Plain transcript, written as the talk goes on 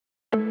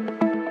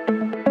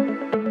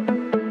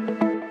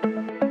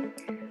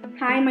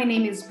my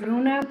name is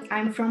Bruna.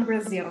 I'm from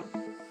Brazil.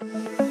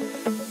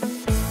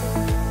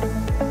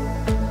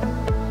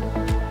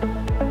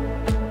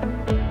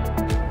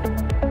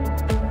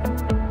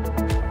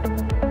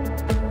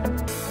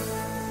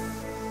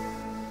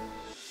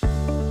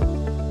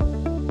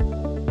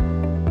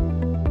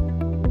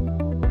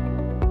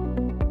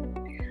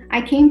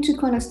 I came to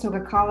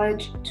Conestoga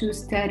College to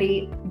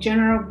study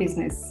general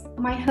business.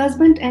 My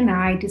husband and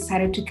I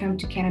decided to come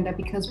to Canada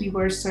because we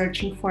were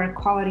searching for a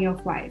quality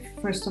of life,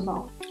 first of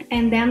all.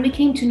 And then we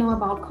came to know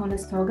about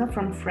Conestoga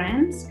from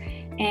friends,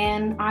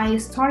 and I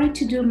started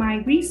to do my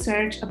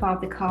research about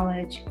the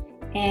college,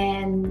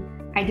 and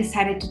I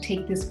decided to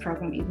take this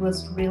program. It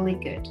was really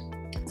good.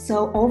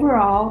 So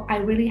overall, I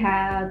really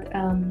had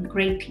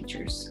great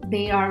teachers.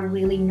 They are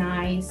really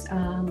nice.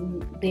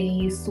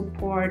 They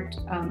support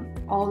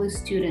all the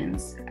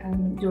students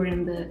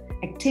during the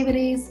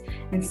activities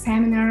and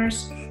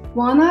seminars.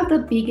 One of the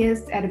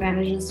biggest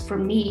advantages for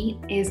me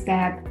is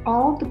that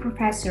all the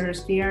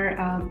professors, they're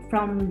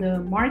from the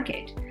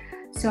market.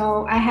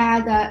 So I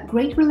had a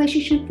great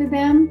relationship with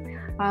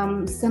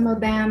them. Some of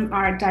them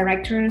are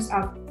directors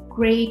of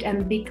great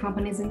and big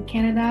companies in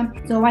Canada.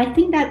 So I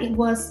think that it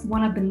was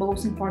one of the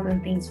most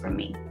important things for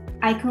me.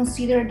 I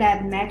consider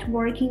that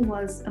networking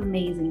was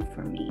amazing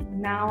for me.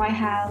 Now I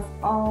have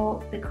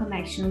all the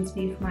connections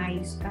with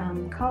my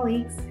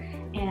colleagues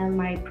and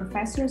my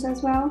professors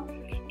as well.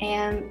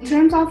 And in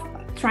terms of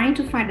trying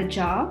to find a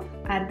job,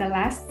 at the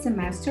last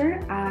semester,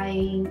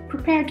 I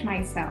prepared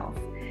myself.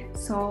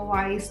 So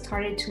I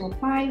started to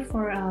apply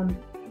for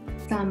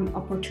some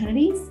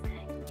opportunities,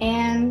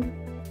 and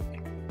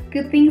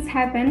good things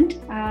happened.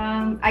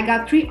 I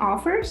got 3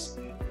 offers,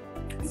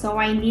 so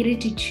I needed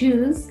to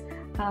choose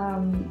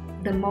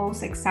the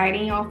most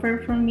exciting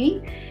offer for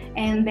me.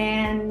 And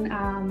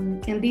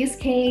then in this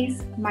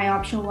case, my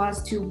option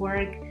was to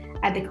work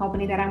at the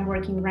company that I'm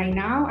working right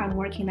now. I'm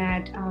working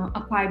at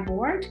Apply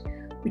Board,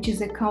 which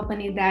is a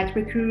company that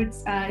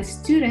recruits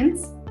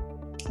students,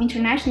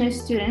 international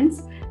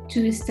students,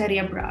 to study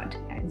abroad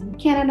in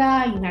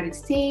Canada, United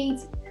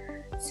States.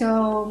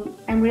 So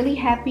I'm really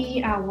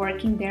happy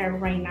working there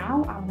right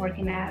now. I'm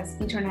working as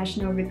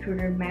international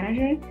recruiter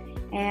manager,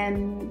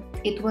 and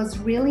it was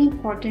really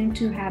important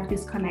to have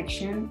this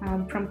connection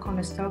from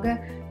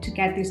Conestoga to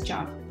get this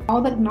job.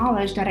 All the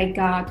knowledge that I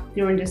got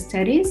during the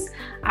studies,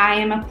 I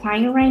am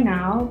applying right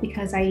now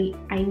because I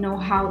know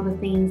how the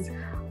things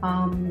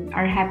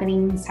are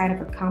happening inside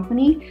of a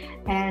company,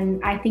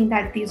 and I think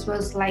that this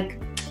was like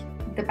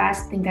the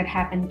best thing that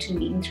happened to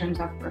me in terms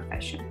of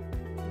profession.